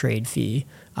 $15 trade fee.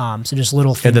 So just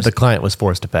little things. And that the client was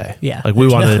forced to pay. Yeah. We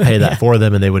wanted to pay that for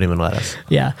them, and they wouldn't even let us.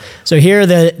 Yeah. So here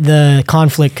the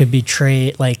conflict could be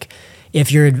trade, if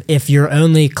you're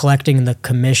only collecting the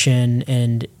commission,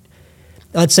 and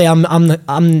let's say I'm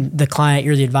the client,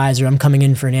 you're the advisor, I'm coming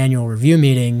in for an annual review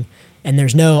meeting, and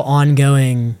there's no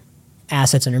ongoing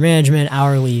assets under management,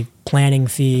 hourly planning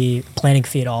fee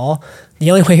at all. The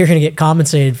only way you're going to get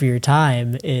compensated for your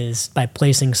time is by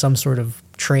placing some sort of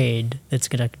trade that's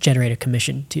going to generate a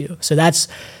commission to you. So that's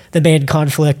the main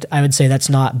conflict. I would say that's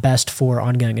not best for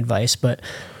ongoing advice. But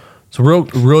so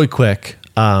really quick,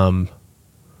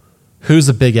 who's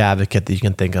a big advocate that you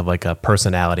can think of, a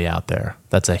personality out there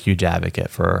that's a huge advocate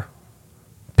for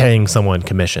paying someone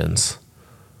commissions?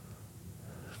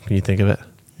 Can you think of it?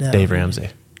 No. Dave Ramsey.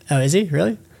 Oh, is he?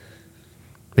 Really?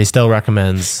 He still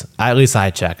recommends, at least I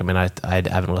check. I mean, I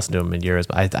haven't listened to him in years,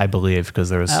 but I believe, because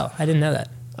there was... Oh, I didn't know that.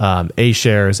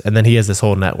 A-shares, and then he has this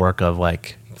whole network of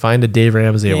find a Dave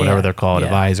Ramsey or whatever they're called,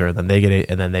 advisor, and then they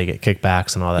get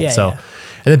kickbacks and all that. And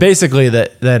then basically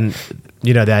the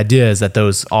idea is that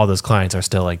all those clients are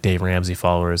still Dave Ramsey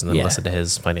followers, and then listen to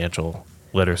his financial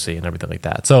literacy and everything like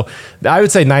that. So I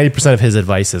would say 90% of his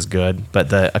advice is good,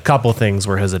 but a couple things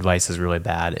where his advice is really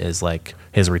bad is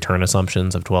his return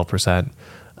assumptions of 12%.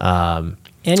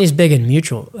 And he's big in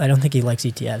mutual. I don't think he likes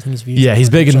ETFs. I think he's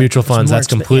big in mutual funds. That's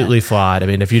completely flawed. I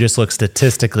mean, if you just look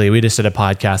statistically, we just did a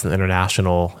podcast on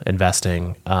international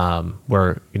investing,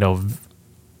 where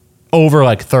over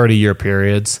like 30-year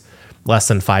periods, less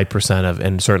than 5% of,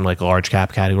 in certain like large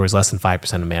cap categories, less than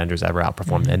 5% of managers ever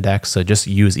outperform the index. So just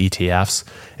use ETFs.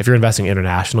 If you're investing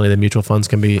internationally, the mutual funds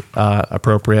can be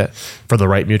appropriate for the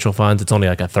right mutual funds. It's only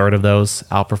like a third of those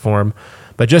outperform.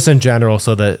 But just in general,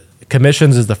 so the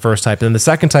commissions is the first type. And then the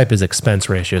second type is expense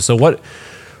ratio. So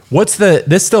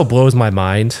this still blows my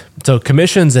mind. So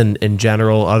commissions in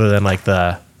general, other than like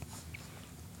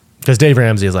because Dave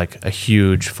Ramsey is like a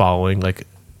huge following, like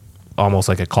almost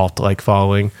like a cult-like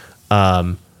following.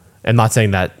 I'm not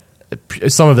saying that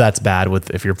some of that's bad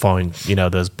if you're following,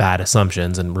 those bad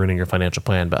assumptions and ruining your financial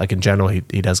plan, but like in general, he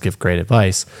does give great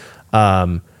advice.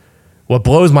 What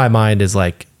blows my mind is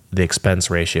like the expense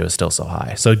ratio is still so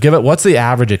high. So what's the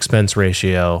average expense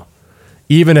ratio,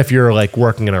 even if you're like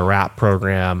working in a wrap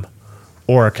program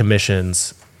or a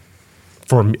commissions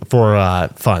for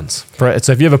funds.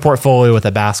 So if you have a portfolio with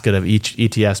a basket of each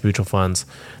ETFs, mutual funds,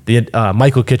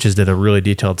 Michael Kitches did a really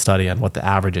detailed study on what the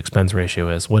average expense ratio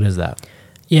is. What is that?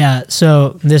 Yeah,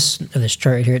 so this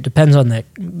chart right here, it depends on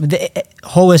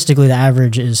holistically, the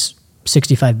average is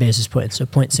 65 basis points, so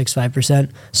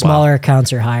 0.65%. Smaller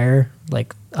accounts are higher,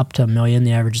 like up to $1 million,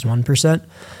 the average is 1%.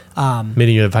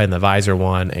 Meaning you find the advisor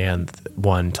one and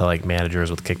one to like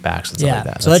managers with kickbacks and stuff like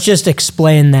that. So let's just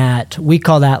explain that. We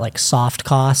call that like soft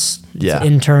costs. Yeah. It's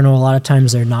internal. A lot of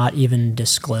times they're not even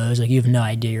disclosed. Like you have no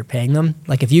idea you're paying them.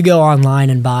 Like if you go online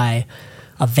and buy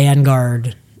a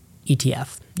Vanguard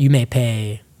ETF, you may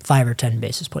pay 5 or 10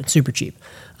 basis points, super cheap.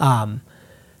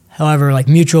 However, like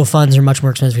mutual funds are much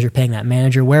more expensive because you're paying that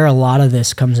manager. Where a lot of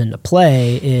this comes into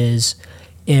play is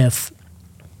if,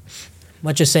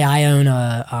 let's just say I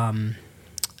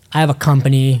have a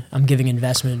company, I'm giving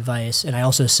investment advice, and I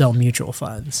also sell mutual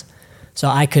funds. So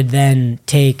I could then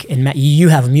you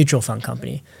have a mutual fund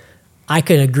company. I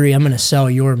could agree, I'm going to sell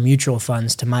your mutual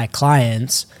funds to my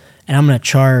clients, and I'm going to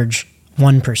charge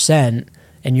 1%,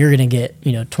 and you're going to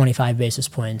get, 25 basis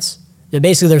points.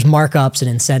 Basically, there's markups and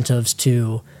incentives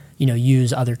to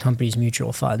use other companies'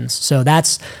 mutual funds. So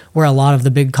that's where a lot of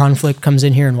the big conflict comes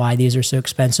in here and why these are so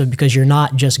expensive, because you're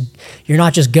not just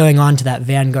going on to that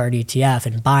Vanguard ETF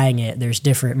and buying it. There's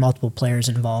multiple players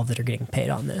involved that are getting paid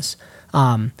on this.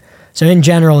 So in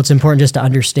general, it's important just to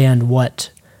understand what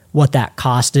that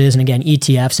cost is. And again,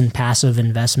 ETFs and passive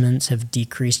investments have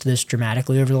decreased this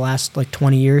dramatically over the last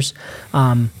 20 years.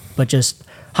 But just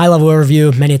high level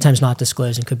overview, many times not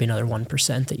disclosed, and could be another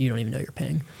 1% that you don't even know you're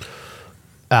paying.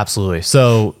 Absolutely.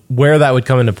 So where that would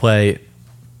come into play,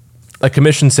 a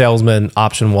commission salesman,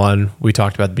 option one, we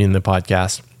talked about being in the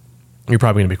podcast, you're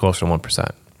probably going to be closer to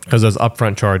 1% because those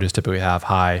upfront charges typically have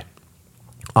high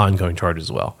ongoing charges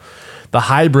as well.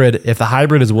 If the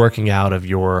hybrid is working out of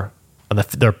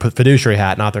their fiduciary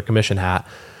hat, not their commission hat,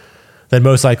 then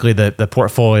most likely the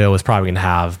portfolio is probably going to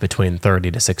have between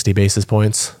 30 to 60 basis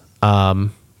points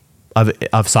of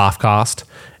soft cost.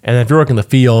 And if you're working the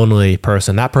fee-only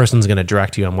person, that person's going to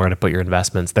direct you on where to put your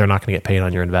investments. They're not going to get paid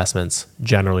on your investments,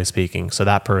 generally speaking. So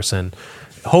that person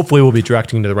hopefully will be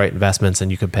directing you to the right investments, and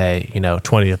you could pay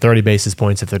 20 to 30 basis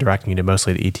points if they're directing you to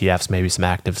mostly the ETFs, maybe some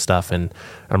active stuff in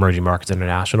emerging markets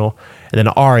international. And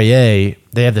then RIA,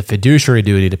 they have the fiduciary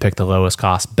duty to pick the lowest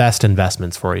cost, best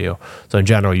investments for you. So in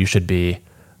general, you should be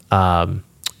on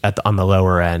the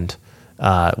lower end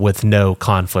with no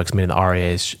conflicts, meaning the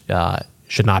RIAs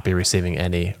should not be receiving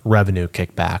any revenue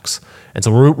kickbacks. And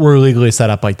so we're legally set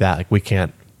up like that. Like we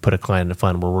can't put a client in a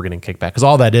fund where we're getting kickback, because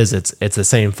all that is, it's the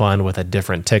same fund with a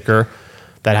different ticker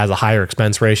that has a higher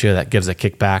expense ratio that gives a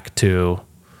kickback to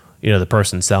the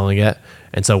person selling it.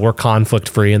 And so we're conflict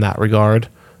free in that regard.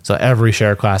 So every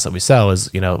share class that we sell is,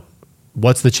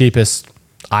 what's the cheapest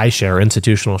iShare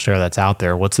institutional share that's out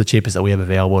there? What's the cheapest that we have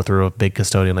available through a big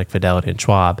custodian like Fidelity and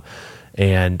Schwab?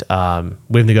 And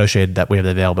we've negotiated that we have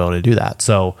the availability to do that.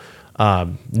 So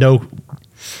no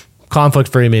conflict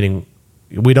free, meaning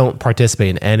we don't participate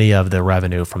in any of the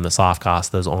revenue from the soft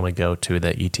costs. Those only go to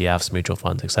the ETFs, mutual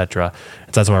funds, et cetera.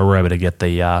 And so that's why we're able to get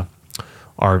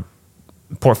our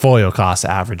portfolio costs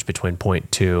average between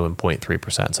 0.2 and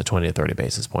 0.3%, so 20 to 30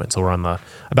 basis points. So we're on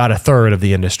about a third of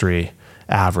the industry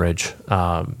average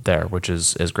there, which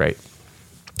is great.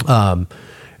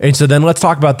 And so then let's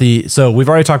talk about so we've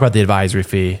already talked about the advisory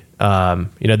fee.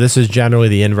 This is generally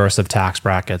the inverse of tax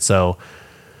bracket. So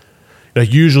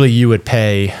usually you would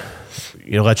pay,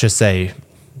 let's just say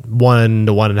 1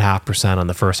 to 1.5% on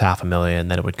the first $500,000,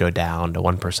 then it would go down to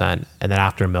 1%. And then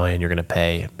after $1 million, you're going to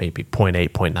pay maybe 0.8,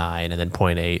 0.9, and then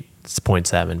 0.8,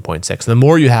 0.7, 0.6. The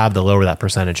more you have, the lower that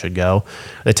percentage should go.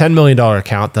 The $10 million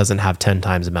account doesn't have 10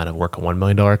 times the amount of work a $1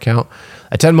 million account.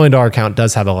 A $10 million account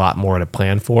does have a lot more to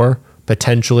plan for,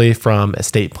 potentially from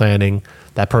estate planning.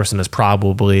 That person is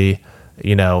probably,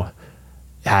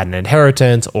 had an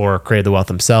inheritance or created the wealth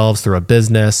themselves through a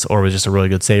business or was just a really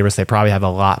good saver. So they probably have a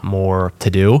lot more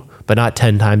to do, but not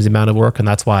 10 times the amount of work. And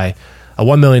that's why a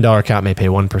 $1 million account may pay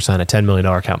 1%, a $10 million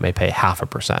account may pay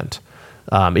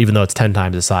 0.5%. Even though it's 10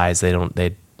 times the size,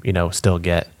 they still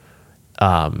get,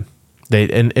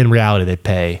 in reality, they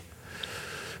pay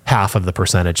half of the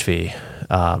percentage fee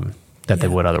that they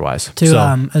would otherwise.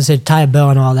 I said tie a bow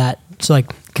on all that. So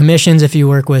like commissions, if you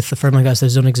work with a firm like us,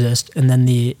 those don't exist. And then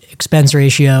the expense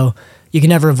ratio, you can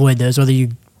never avoid those, whether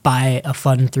you buy a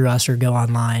fund through us or go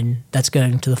online, that's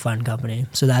going to the fund company.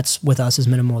 So that's with us as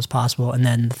minimal as possible. And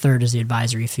then the third is the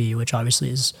advisory fee, which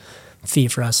obviously is a fee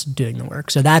for us doing the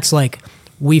work. So that's like,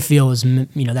 we feel is,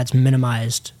 that's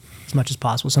minimized as much as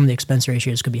possible. Some of the expense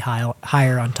ratios could be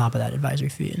higher on top of that advisory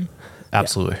fee.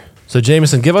 Absolutely. Yeah. So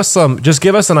Jameson, give us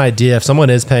an idea. If someone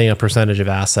is paying a percentage of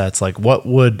assets, like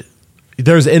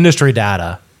there's industry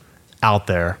data out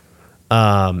there.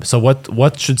 So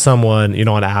what should someone,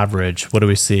 on average, what do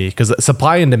we see? Because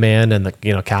supply and demand and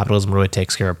capitalism really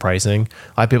takes care of pricing.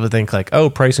 A lot of people think like, oh,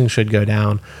 pricing should go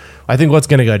down. I think what's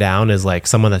going to go down is like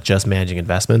someone that's just managing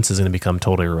investments is going to become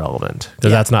totally irrelevant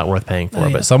because that's not worth paying for.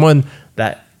 But someone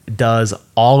that does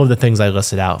all of the things I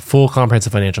listed out, full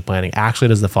comprehensive financial planning, actually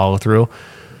does the follow through,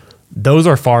 those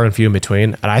are far and few in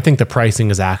between. And I think the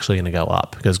pricing is actually going to go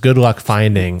up because good luck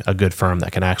finding a good firm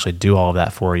that can actually do all of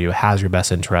that for you, has your best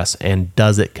interests, and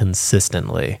does it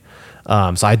consistently.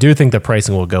 So I do think the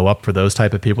pricing will go up for those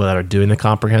type of people that are doing the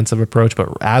comprehensive approach. But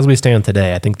as we stand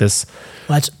today, I think this...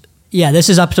 this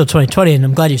is up until 2020. And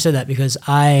I'm glad you said that because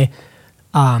I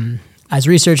was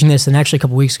researching this, and actually a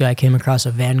couple weeks ago, I came across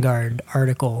a Vanguard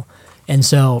article. And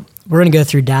so we're going to go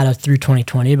through data through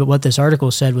 2020, but what this article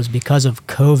said was because of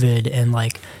COVID and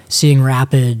like seeing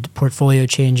rapid portfolio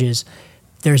changes,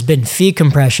 there's been fee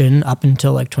compression up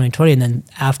until like 2020. And then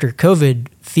after COVID,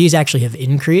 fees actually have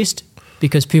increased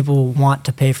because people want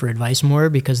to pay for advice more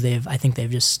because the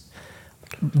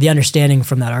understanding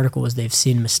from that article was they've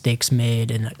seen mistakes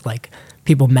made and like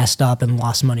people messed up and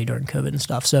lost money during COVID and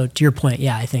stuff. So to your point,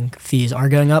 I think fees are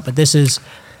going up, but this is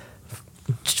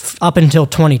up until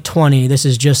 2020. This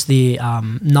is just the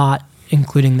not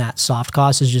including that soft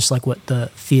cost is just like what the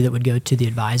fee that would go to the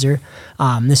advisor.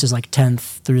 This is like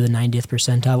 10th through the 90th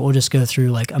percentile. We'll just go through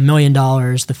like $1 million, the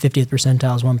 50th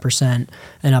percentile is 1%,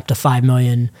 and up to 5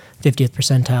 million, 50th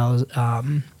percentile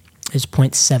is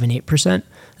 0.78%.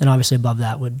 And obviously above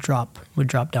that would drop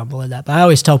down below that. But I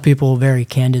always tell people very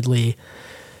candidly,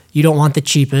 you don't want the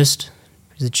cheapest.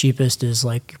 The cheapest is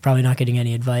like you're probably not getting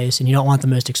any advice, and you don't want the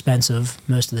most expensive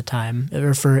most of the time.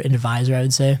 Or for an advisor, I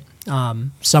would say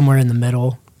somewhere in the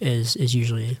middle is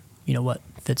usually what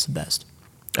fits the best.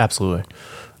 Absolutely.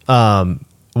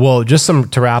 Well, just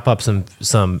to wrap up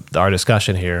some our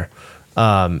discussion here.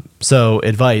 So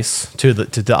advice to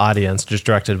the audience, just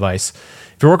direct advice.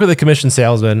 If you work with a commission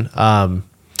salesman,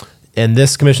 and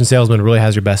this commission salesman really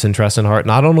has your best interest in heart,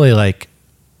 not only like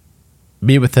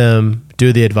meet with him,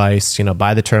 do the advice,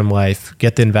 buy the term life,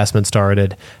 get the investment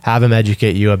started, have him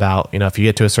educate you about, if you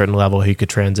get to a certain level, he could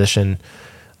transition,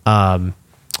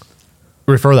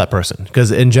 refer that person.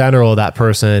 Because in general, that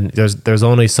person, there's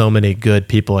only so many good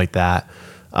people like that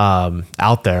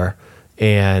out there.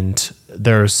 And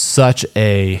there's such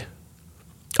a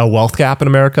wealth gap in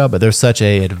America, but there's such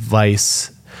a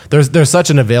advice, there's such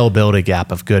an availability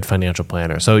gap of good financial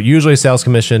planners. So usually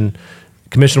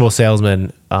commissionable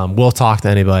salesman will talk to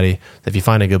anybody. If you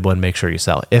find a good one, make sure you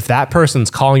sell it. If that person's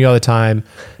calling you all the time,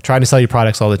 trying to sell you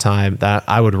products all the time, that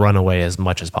I would run away as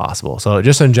much as possible. So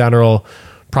just in general,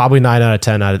 probably 9 out of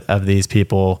 10 of these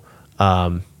people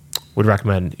would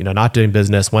recommend, not doing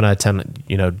business. 1 out of 10,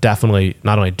 definitely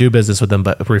not only do business with them,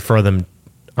 but refer them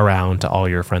around to all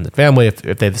your friends and family. If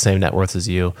they have the same net worth as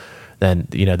you, then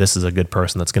this is a good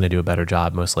person that's going to do a better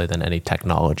job mostly than any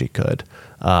technology could,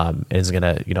 and is going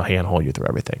to handhold you through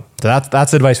everything. So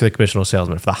that's advice for the commissionable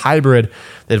salesman. For the hybrid,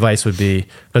 the advice would be,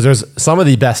 because there's some of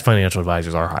the best financial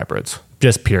advisors are hybrids,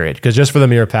 just period. Because just for the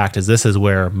mere fact is this is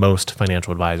where most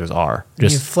financial advisors are.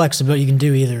 Just you have flexibility. You can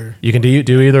do either. You can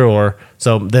do either or.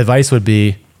 So the advice would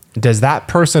be, does that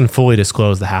person fully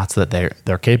disclose the hats that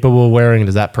they're capable of wearing?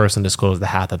 Does that person disclose the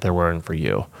hat that they're wearing for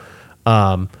you?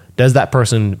 Does that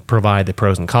person provide the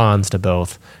pros and cons to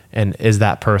both? And is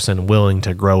that person willing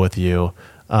to grow with you?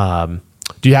 Do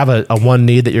you have a one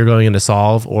need that you're going in to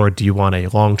solve, or do you want a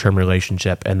long-term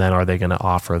relationship? And then are they going to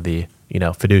offer the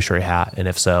fiduciary hat? And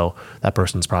if so, that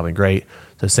person's probably great.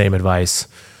 So same advice,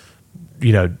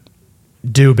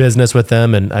 do business with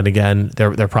them. And again,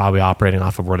 they're probably operating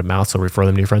off of word of mouth. So refer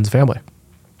them to your friends and family.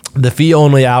 The fee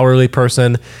only hourly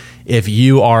person If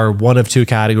you are one of two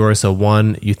categories, so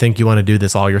one, you think you want to do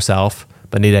this all yourself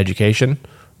but need education,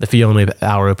 the fee only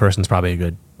hourly person is probably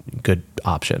a good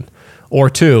option. Or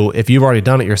two, if you've already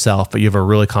done it yourself but you have a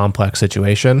really complex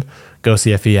situation, go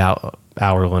see a fee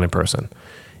hourly person.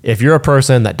 If you're a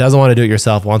person that doesn't want to do it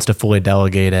yourself, wants to fully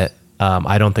delegate it,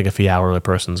 I don't think a fee hourly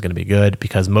person is going to be good,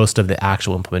 because most of the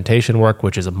actual implementation work,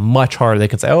 which is much harder, they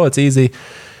can say, oh, it's easy.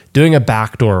 Doing a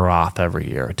backdoor Roth every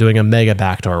year, doing a mega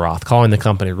backdoor Roth, calling the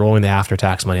company, rolling the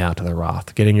after-tax money out to the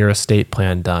Roth, getting your estate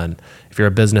plan done. If you're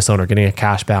a business owner, getting a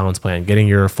cash balance plan, getting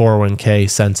your 401k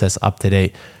census up to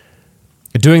date.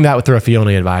 Doing that through a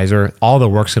fee-only advisor, all the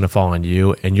work's going to fall on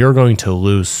you, and you're going to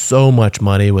lose so much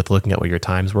money with looking at what your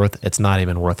time's worth. It's not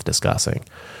even worth discussing.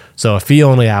 So a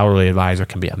fee-only hourly advisor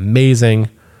can be amazing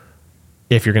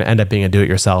if you're going to end up being a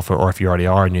do-it-yourself, or if you already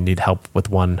are and you need help with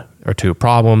one or two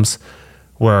problems.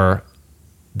 Where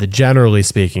generally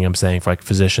speaking, I'm saying for like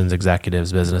physicians,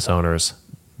 executives, business owners,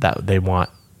 that they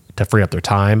want to free up their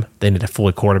time, they need to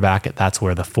fully quarterback it. That's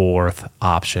where the fourth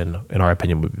option, in our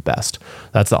opinion, would be best.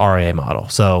 That's the RIA model.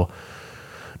 So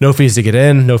no fees to get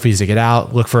in, no fees to get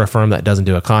out. Look for a firm that doesn't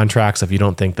do a contract. So if you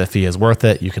don't think the fee is worth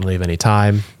it, you can leave any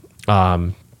time.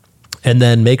 And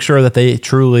then make sure that they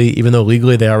truly, even though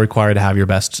legally they are required to have your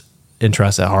best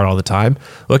interests at heart all the time,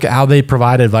 look at how they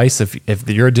provide advice. If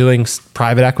you're doing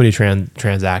private equity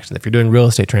transactions, if you're doing real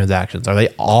estate transactions, are they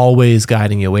always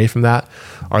guiding you away from that?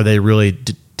 Are they really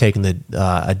taking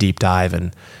a deep dive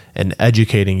and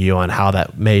educating you on how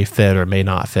that may fit or may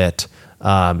not fit?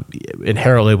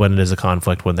 Inherently, when it is a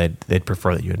conflict, when they'd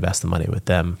prefer that you invest the money with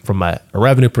them from a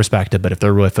revenue perspective. But if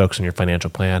they're really focused on your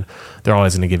financial plan, they're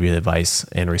always going to give you the advice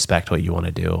and respect what you want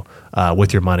to do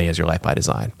with your money as your life by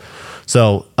design.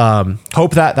 So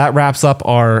hope that wraps up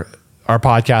our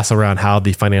podcast around how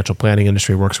the financial planning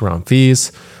industry works around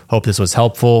fees. Hope this was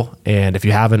helpful. And if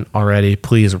you haven't already,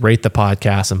 please rate the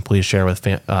podcast and please share with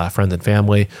friends and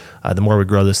family. The more we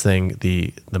grow this thing,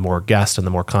 the more guests and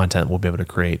the more content we'll be able to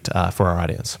create for our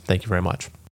audience. Thank you very much.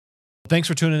 Thanks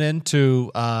for tuning in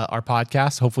to our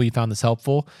podcast. Hopefully you found this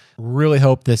helpful. Really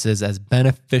hope this is as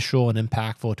beneficial and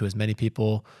impactful to as many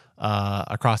people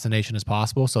across the nation as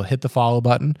possible. So hit the follow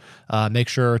button. Make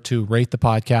sure to rate the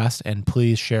podcast, and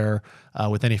please share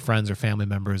with any friends or family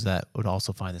members that would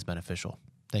also find this beneficial.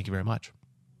 Thank you very much.